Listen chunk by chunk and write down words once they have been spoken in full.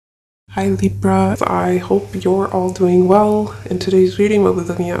Hi Libra, I hope you're all doing well. In today's reading, we'll be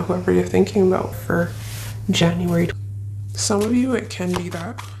looking at whoever you're thinking about for January. Some of you, it can be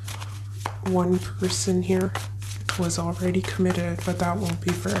that one person here was already committed, but that won't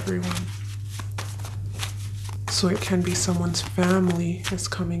be for everyone. So it can be someone's family is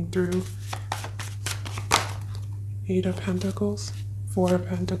coming through. 8 of Pentacles, 4 of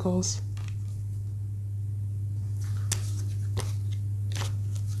Pentacles.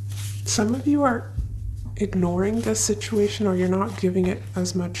 Some of you are ignoring this situation, or you're not giving it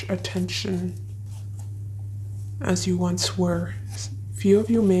as much attention as you once were. Few of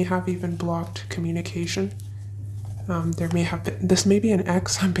you may have even blocked communication. There may have been, this may be an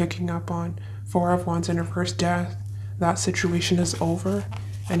ex I'm picking up on. 4 of Wands in reverse, death. That situation is over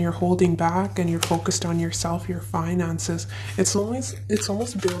and you're holding back and you're focused on yourself, your finances. It's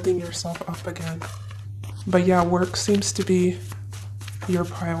almost building yourself up again. But yeah, work seems to be your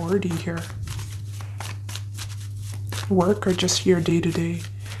priority here. Work or just your day-to-day.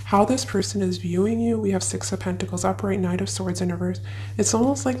 How this person is viewing you, we have 6 of Pentacles upright, Knight of Swords in reverse. It's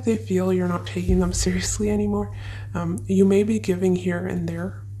almost like they feel you're not taking them seriously anymore. You may be giving here and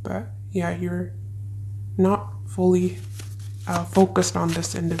there, but yeah, you're not fully focused on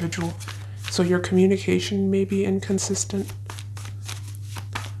this individual. So your communication may be inconsistent.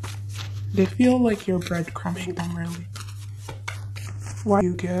 They feel like you're breadcrumbing them, really. Why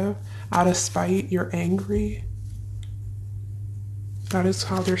you give out of spite, you're angry. That is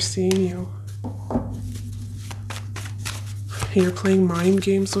how they're seeing you. You're playing mind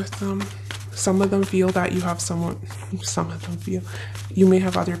games with them. Some of them feel that you have someone, some of them feel you may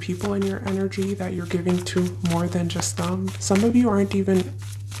have other people in your energy that you're giving to more than just them. Some of you aren't even,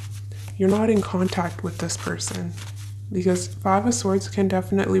 you're not in contact with this person, because 5 of Swords can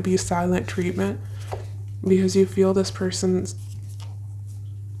definitely be silent treatment, because you feel this person's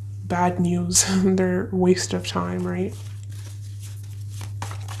bad news, their waste of time, right?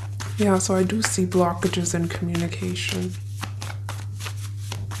 Yeah, so I do see blockages in communication.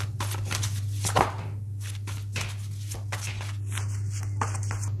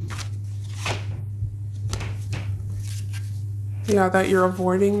 Yeah, that you're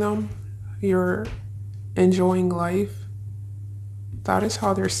avoiding them, you're enjoying life. That is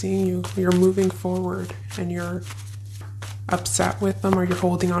how they're seeing you. You're moving forward and you're upset with them, or you're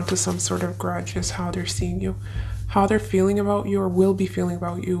holding on to some sort of grudge is how they're seeing you. How they're feeling about you, or will be feeling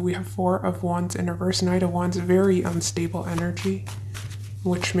about you. We have 4 of Wands in reverse, Knight of Wands, very unstable energy,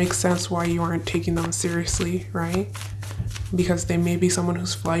 which makes sense why you aren't taking them seriously, right? Because they may be someone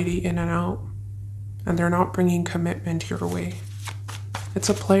who's flighty in and out, and they're not bringing commitment your way. It's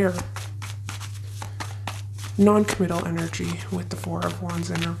a player. Non-committal energy with the 4 of Wands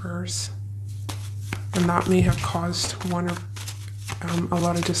in reverse. And that may have caused a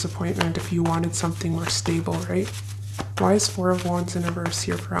lot of disappointment if you wanted something more stable, right? Why is 4 of Wands in reverse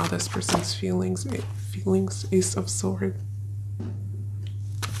here for how this person's feelings? Ace of Swords.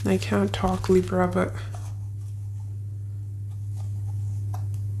 I can't talk, Libra, but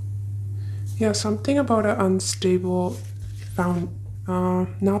yeah, something about an unstable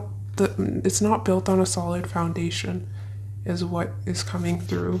it's not built on a solid foundation is what is coming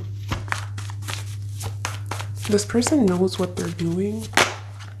through. This person knows what they're doing.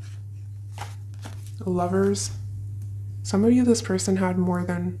 Lovers. Some of you, this person had more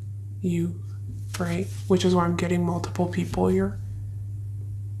than you, right? Which is why I'm getting multiple people here.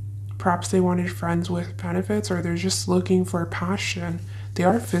 Perhaps they wanted friends with benefits, or they're just looking for passion. They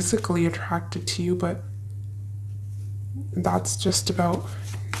are physically attracted to you, but that's just about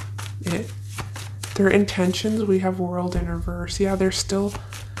it. Their intentions, we have World in reverse. Yeah, they're still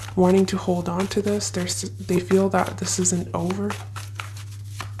wanting to hold on to this. They feel that this isn't over.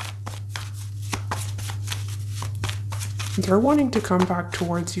 They're wanting to come back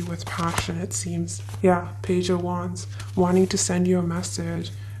towards you with passion, it seems. Yeah, Page of Wands, wanting to send you a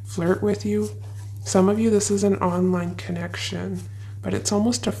message, flirt with you. Some of you, this is an online connection, but it's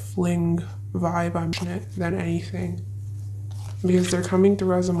almost a fling vibe, I'm sure, than anything. Because they're coming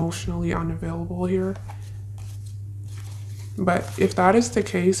through as emotionally unavailable here. But if that is the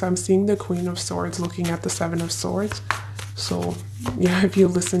case, I'm seeing the Queen of Swords looking at the 7 of Swords. So yeah, if you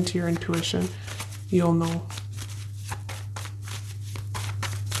listen to your intuition, you'll know.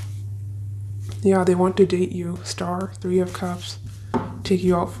 Yeah, they want to date you. Star, 3 of Cups. Take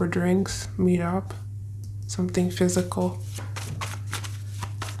you out for drinks, meet up. Something physical.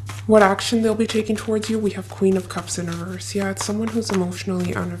 What action they'll be taking towards you? We have Queen of Cups in reverse. Yeah, it's someone who's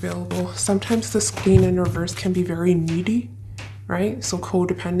emotionally unavailable. Sometimes this Queen in reverse can be very needy, right? So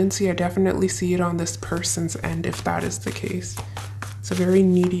codependency, I definitely see it on this person's end if that is the case. It's a very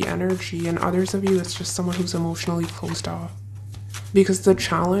needy energy, and others of you, it's just someone who's emotionally closed off. Because the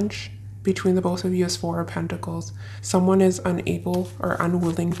challenge between the both of you is Four of Pentacles. Someone is unable or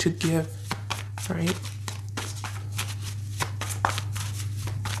unwilling to give, right?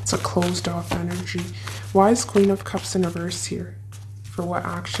 It's a closed off energy. Why is Queen of Cups in reverse here? For what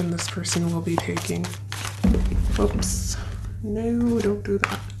action this person will be taking. Oops. No, don't do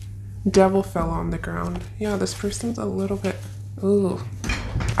that. Devil fell on the ground. Yeah, this person's a little bit... Ooh.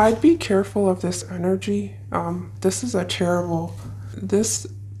 I'd be careful of this energy. This is a terrible... This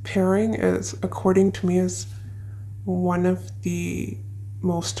pairing is, according to me, is one of the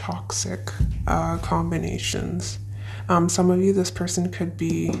most toxic combinations. Some of you, this person could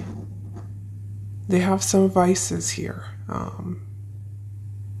be... They have some vices here.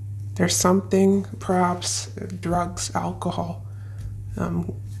 There's something, perhaps drugs, alcohol,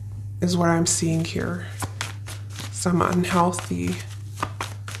 is what I'm seeing here. Some unhealthy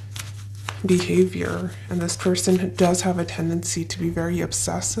behavior. And this person does have a tendency to be very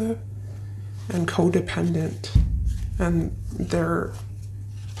obsessive and codependent. And their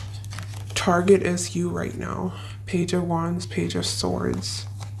target is you right now. Page of Wands, Page of Swords.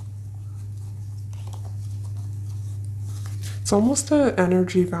 It's almost an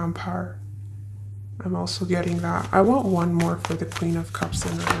energy vampire. I'm also getting that. I want one more for the Queen of Cups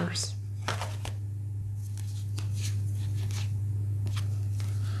in reverse.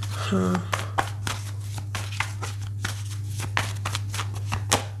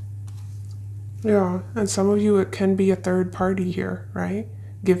 Yeah, and some of you, it can be a third party here, right?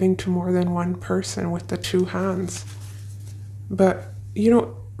 Giving to more than one person with the two hands. But, you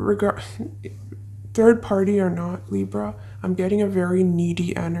know, third party or not, Libra, I'm getting a very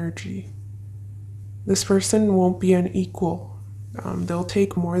needy energy. This person won't be an equal. They'll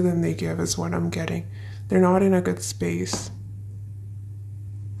take more than they give is what I'm getting. They're not in a good space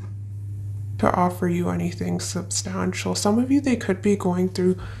to offer you anything substantial. Some of you, they could be going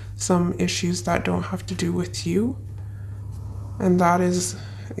through some issues that don't have to do with you. And that is,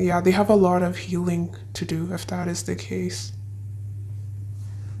 yeah, they have a lot of healing to do if that is the case.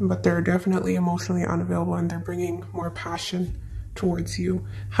 But they're definitely emotionally unavailable, and they're bringing more passion towards you.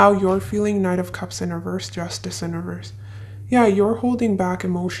 How you're feeling, Knight of Cups in reverse, Justice in reverse. Yeah, you're holding back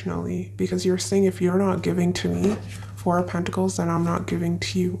emotionally because you're saying, if you're not giving to me, Four of Pentacles, then I'm not giving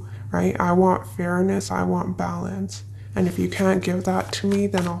to you, right? I want fairness, I want balance. And if you can't give that to me,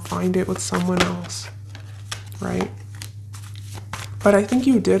 then I'll find it with someone else, right? But I think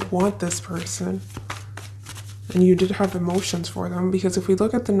you did want this person. And you did have emotions for them, because if we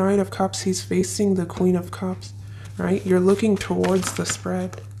look at the Knight of Cups, he's facing the Queen of Cups, right? You're looking towards the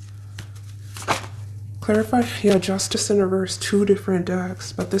spread. Clarify, yeah, Justice in reverse, two different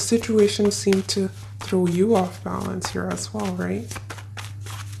decks, but the situation seemed to throw you off balance here as well, right?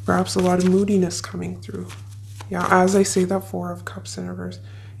 Perhaps a lot of moodiness coming through. Yeah, as I say that, Four of Cups in reverse.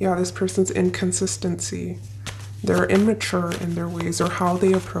 Yeah, this person's inconsistency. They're immature in their ways, or how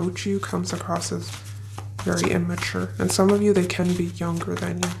they approach you comes across as very immature. And some of you, they can be younger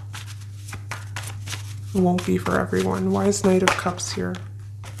than you. It won't be for everyone. Why is Knight of Cups here?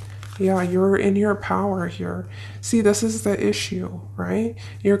 Yeah, you're in your power here. See, this is the issue, right?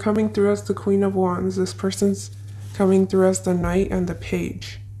 You're coming through as the Queen of Wands. This person's coming through as the Knight and the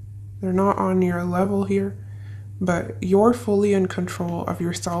Page. They're not on your level here, but you're fully in control of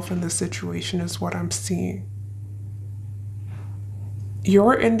yourself in this situation is what I'm seeing.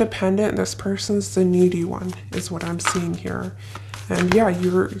 You're independent, this person's the needy one, is what I'm seeing here. And yeah,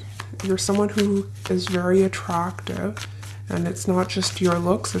 you're someone who is very attractive, and it's not just your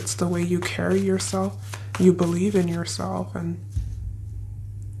looks, it's the way you carry yourself. You believe in yourself, and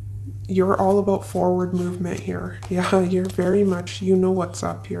you're all about forward movement here. Yeah, you're very much, you know what's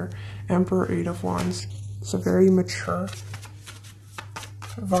up here. Emperor, Eight of Wands. It's a very mature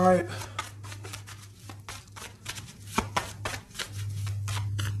vibe.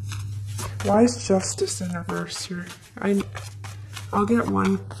 Why is Justice in reverse here? I'll get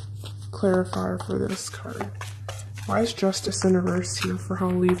one clarifier for this card. Why is Justice in reverse here for how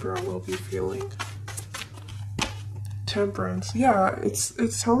Libra will be feeling? Temperance. Yeah,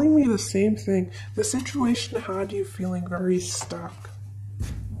 it's telling me the same thing. The situation had you feeling very stuck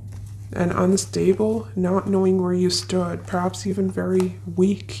and unstable, not knowing where you stood, perhaps even very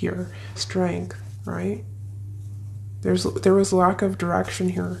weak here. Strength, right? There was lack of direction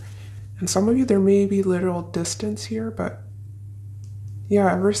here. And some of you, there may be literal distance here, but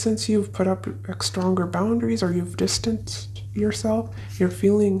yeah, ever since you've put up stronger boundaries or you've distanced yourself, you're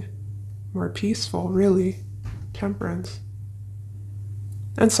feeling more peaceful, really. Temperance.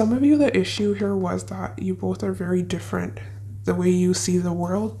 And some of you, the issue here was that you both are very different. the way you see the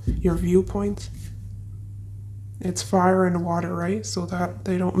world, your viewpoint. It's fire and water, right? So that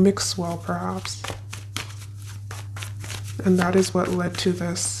they don't mix well, perhaps. And that is what led to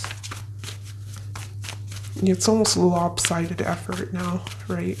this. It's almost lopsided effort now,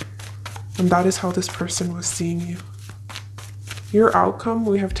 right? And that is how this person was seeing you. Your outcome,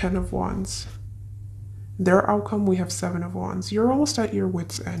 we have 10 of Wands. Their outcome, we have 7 of Wands. You're almost at your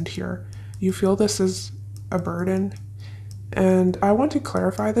wit's end here. You feel this is a burden. And I want to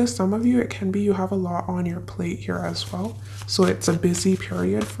clarify this. Some of you, it can be you have a lot on your plate here as well. So it's a busy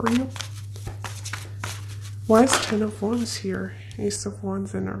period for you. Why is 10 of Wands here? Ace of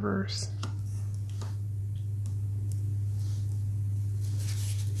Wands in reverse.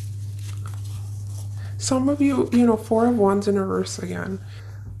 Some of you, 4 of Wands in reverse again.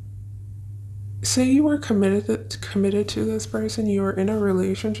 Say you were committed to this person, you were in a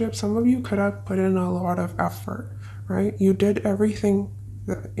relationship. Some of you could have put in a lot of effort, right? You did everything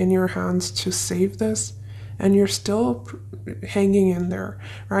in your hands to save this, and you're still hanging in there,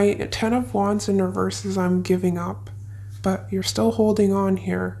 right? 10 of Wands in reverse is I'm giving up, but you're still holding on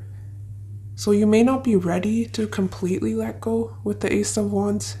here. So you may not be ready to completely let go with the Ace of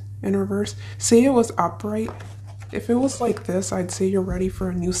Wands in reverse. Say it was upright. If it was like this, I'd say you're ready for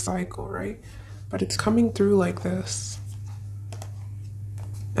a new cycle, right? But it's coming through like this.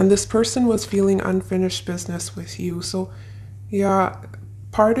 And this person was feeling unfinished business with you. So yeah,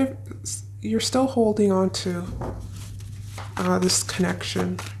 part of, you're still holding on to this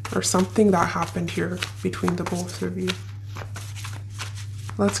connection or something that happened here between the both of you.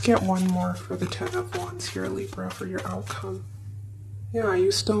 Let's get one more for the 10 of Wands here, Libra, for your outcome. Yeah,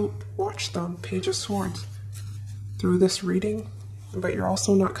 you still watch them, Page of Swords, through this reading, but you're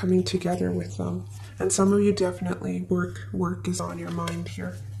also not coming together with them. And some of you definitely, work is on your mind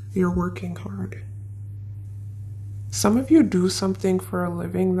here. You're working hard. Some of you do something for a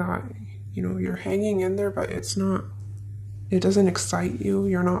living that, you're hanging in there, but it doesn't excite you.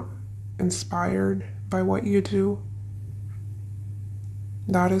 You're not inspired by what you do.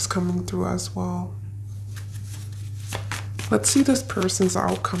 That is coming through as well. Let's see this person's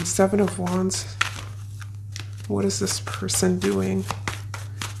outcome. 7 of Wands. What is this person doing?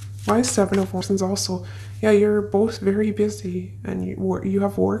 Why is 7 of Wands also? Yeah, you're both very busy and you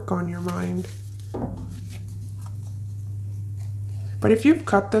have work on your mind. But if you've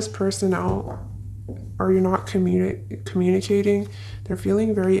cut this person out or you're not communicating, they're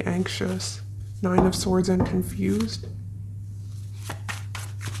feeling very anxious. 9 of Swords and confused.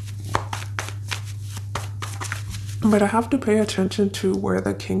 But I have to pay attention to where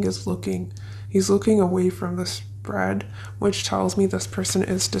the king is looking. He's looking away from the spread, which tells me this person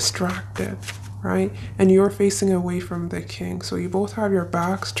is distracted, right? And you're facing away from the king. So you both have your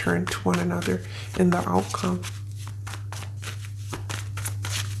backs turned to one another in the outcome.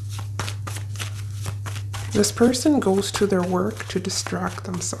 This person goes to their work to distract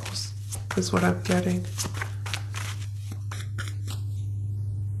themselves, is what I'm getting.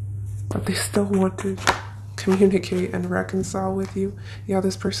 But they still want to communicate and reconcile with you. Yeah,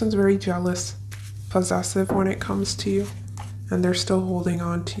 this person's very jealous, possessive when it comes to you, and they're still holding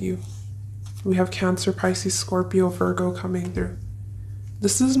on to you. We have Cancer, Pisces, Scorpio, Virgo coming through.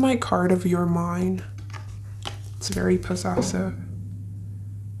 This is my card of your mind. It's very possessive.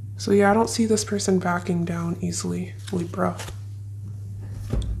 So yeah, I don't see this person backing down easily, Libra.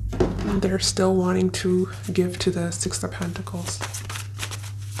 They're still wanting to give to the 6 of Pentacles.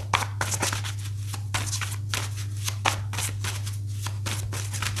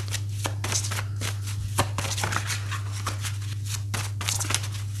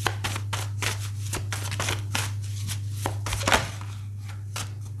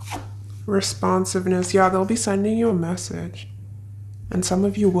 Responsiveness. Yeah, they'll be sending you a message. And some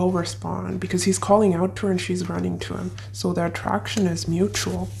of you will respond because he's calling out to her and she's running to him. So the attraction is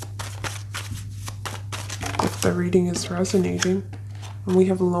mutual. If the reading is resonating. And we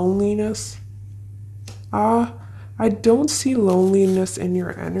have loneliness. I don't see loneliness in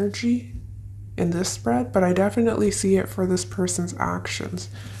your energy in this spread, but I definitely see it for this person's actions.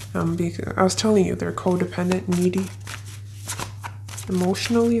 Because I was telling you, they're codependent, needy.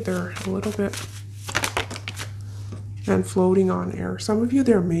 Emotionally, they're a little bit and floating on air. Some of you,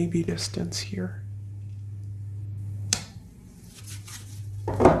 there may be distance here.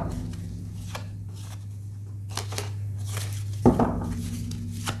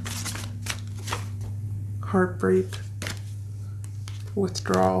 Heartbreak,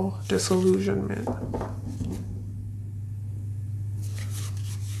 withdrawal, disillusionment.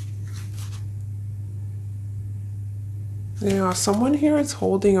 Yeah, someone here is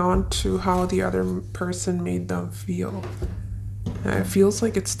holding on to how the other person made them feel. It feels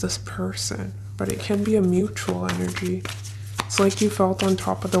like it's this person, but it can be a mutual energy. It's like you felt on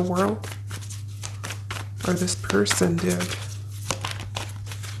top of the world, or this person did.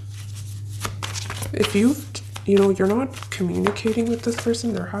 If you're not communicating with this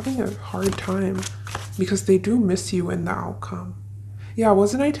person, they're having a hard time because they do miss you in the outcome. Yeah,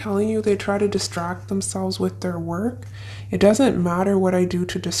 wasn't I telling you they try to distract themselves with their work? It doesn't matter what I do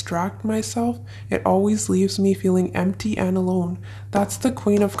to distract myself. It always leaves me feeling empty and alone. That's the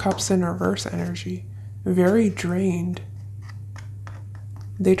Queen of Cups in reverse energy. Very drained.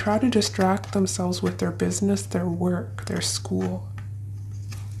 They try to distract themselves with their business, their work, their school.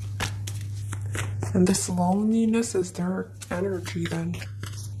 And this loneliness is their energy then,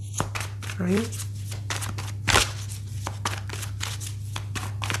 right?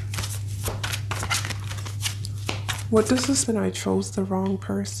 What does this mean? I chose the wrong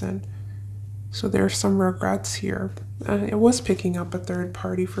person. So there's some regrets here. It was picking up a third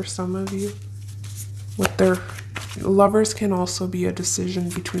party for some of you. With their lovers can also be a decision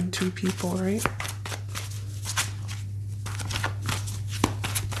between two people, right?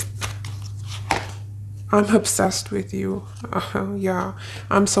 I'm obsessed with you. Yeah,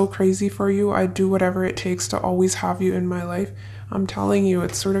 I'm so crazy for you. I do whatever it takes to always have you in my life. I'm telling you,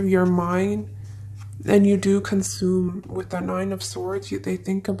 it's sort of your mind. And you do consume, with the Nine of Swords, they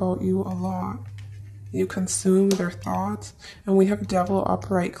think about you a lot. You consume their thoughts. And we have Devil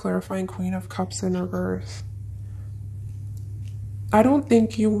upright, clarifying Queen of Cups in reverse. I don't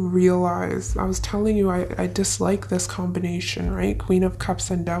think you realize, I was telling you I dislike this combination, right? Queen of Cups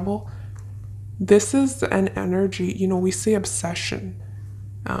and Devil. This is an energy, we say obsession,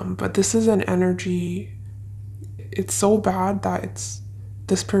 but this is an energy, it's so bad that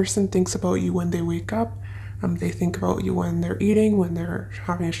this person thinks about you when they wake up. They think about you when they're eating, when they're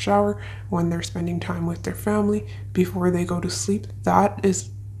having a shower, when they're spending time with their family, before they go to sleep. That is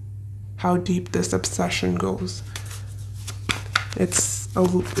how deep this obsession goes. It's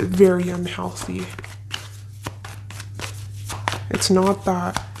very unhealthy. It's not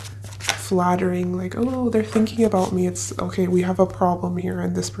that flattering, like, oh, they're thinking about me. It's okay, we have a problem here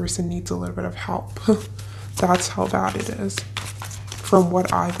and this person needs a little bit of help. That's how bad it is, from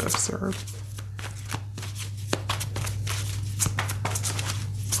what I've observed.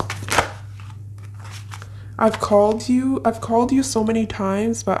 I've called you so many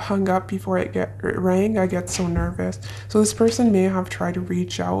times, but hung up before it rang. I get so nervous. So this person may have tried to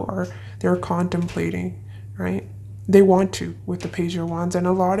reach out, or they're contemplating, right? They want to, with the Page of Wands. And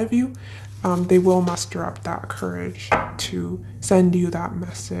a lot of you, they will muster up that courage to send you that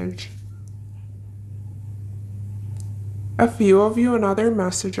message. A few of you, another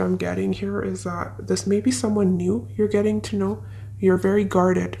message I'm getting here is that this may be someone new you're getting to know. You're very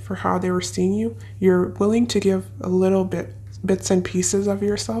guarded for how they were seeing you. You're willing to give a little bits and pieces of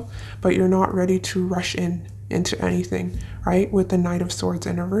yourself, but you're not ready to rush into anything, right? With the Knight of Swords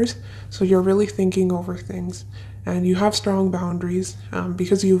in reverse. So you're really thinking over things, and you have strong boundaries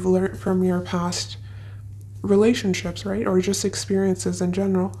because you've learned from your past relationships, right? Or just experiences in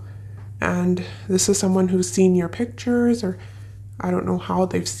general. And this is someone who's seen your pictures, or I don't know how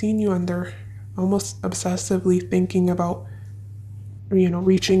they've seen you, and they're almost obsessively thinking about,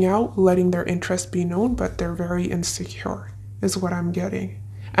 reaching out, letting their interest be known, but they're very insecure, is what I'm getting.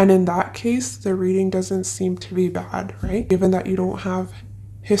 And in that case, the reading doesn't seem to be bad, right? Given that you don't have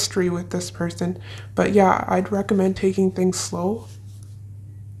history with this person. But yeah, I'd recommend taking things slow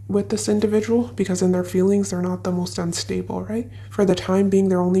with this individual, because in their feelings, they're not the most unstable, right? For the time being,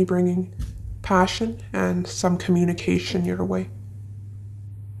 they're only bringing passion and some communication your way.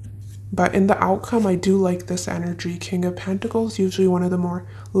 But in the outcome, I do like this energy. King of Pentacles, usually one of the more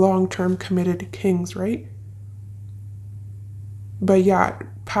long-term committed kings, right? But yeah,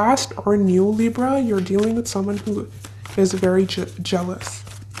 past or new Libra, you're dealing with someone who is very jealous.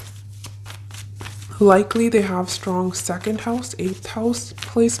 Likely they have strong 2nd house, 8th house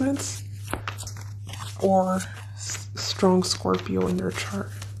placements, or strong Scorpio in their chart.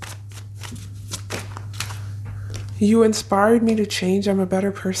 You inspired me to change. I'm a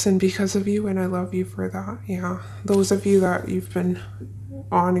better person because of you, and I love you for that. Yeah, those of you that you've been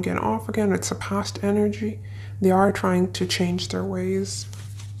on again, off again, it's a past energy. They are trying to change their ways.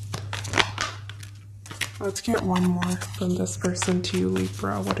 Let's get one more from this person to you,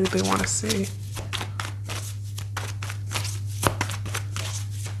 Libra. What do they want to say?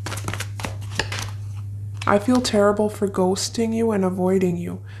 I feel terrible for ghosting you and avoiding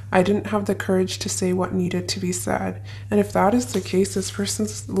you. I didn't have the courage to say what needed to be said. And if that is the case, this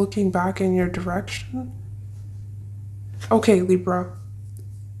person's looking back in your direction. Okay, Libra.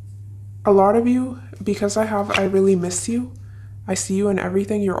 A lot of you, because I really miss you, I see you in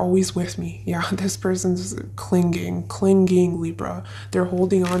everything. You're always with me. Yeah, this person's clinging, Libra. They're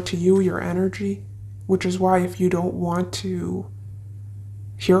holding on to you, your energy, which is why if you don't want to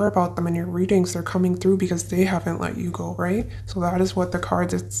hear about them in your readings, they're coming through because they haven't let you go, right? So that is what the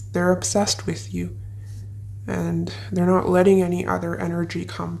cards, they're obsessed with you. And they're not letting any other energy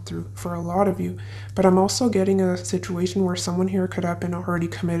come through for a lot of you. But I'm also getting a situation where someone here could have been already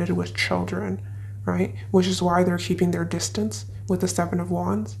committed with children, right? Which is why they're keeping their distance with the Seven of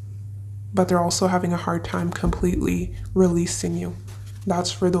Wands. But they're also having a hard time completely releasing you.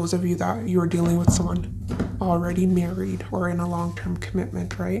 That's for those of you that you're dealing with someone already married or in a long-term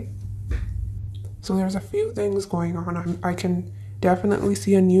commitment, right? So there's a few things going on. I can definitely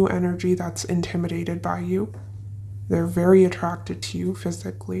see a new energy that's intimidated by you. They're very attracted to you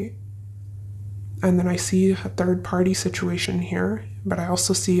physically. And then I see a third-party situation here, but I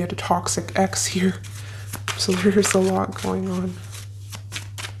also see a toxic ex here. So there's a lot going on.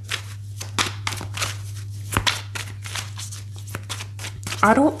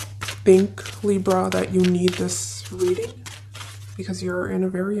 I don't think, Libra, that you need this reading because you're in a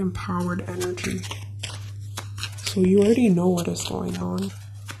very empowered energy. So you already know what is going on.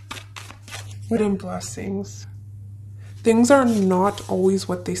 What in blessings. Things are not always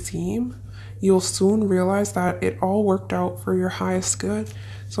what they seem. You'll soon realize that it all worked out for your highest good.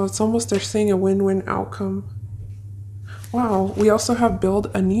 So it's almost, they're saying, a win-win outcome. Wow, we also have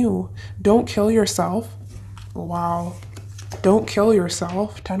build anew. Don't kill yourself. Wow. Don't kill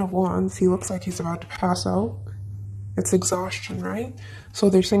yourself. 10 of Wands. He looks like he's about to pass out. It's exhaustion, right? So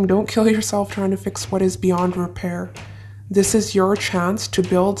they're saying don't kill yourself trying to fix what is beyond repair. This is your chance to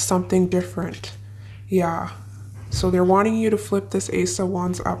build something different. Yeah. So they're wanting you to flip this Ace of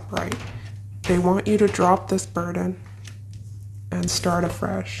Wands upright. They want you to drop this burden and start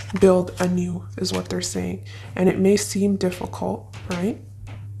afresh. Build anew is what they're saying. And it may seem difficult, right?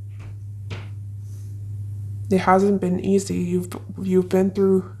 It hasn't been easy. You've been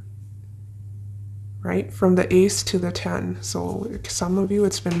through, right, from the Ace to the 10. So some of you,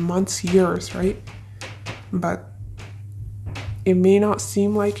 it's been months, years, right? But it may not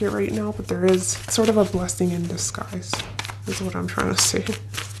seem like it right now, but there is sort of a blessing in disguise, is what I'm trying to say.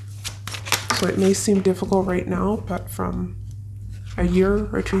 So it may seem difficult right now, but from a year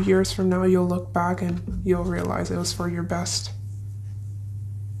or 2 years from now, you'll look back and you'll realize it was for your best.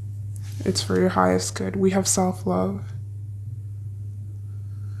 It's for your highest good. We have self-love.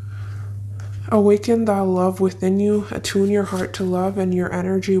 Awaken that love within you, attune your heart to love, and your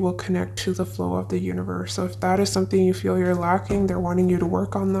energy will connect to the flow of the universe. So if that is something you feel you're lacking, they're wanting you to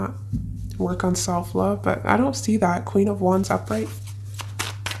work on that, work on self-love. But I don't see that. Queen of Wands upright.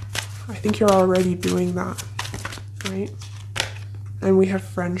 I think you're already doing that, right? And we have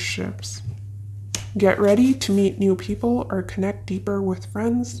friendships. Get ready to meet new people or connect deeper with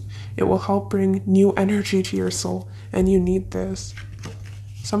friends. It will help bring new energy to your soul, and you need this.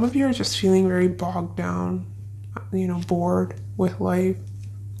 Some of you are just feeling very bogged down, bored with life,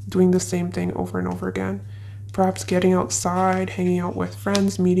 doing the same thing over and over again. Perhaps getting outside, hanging out with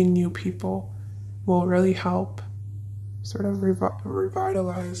friends, meeting new people will really help sort of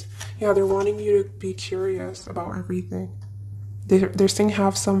revitalize. Yeah, they're wanting you to be curious about everything. They're saying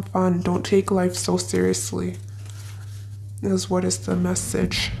have some fun. Don't take life so seriously, is what is the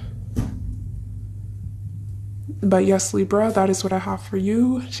message. But yes, Libra, that is what I have for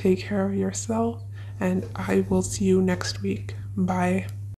you. Take care of yourself, and I will see you next week. Bye.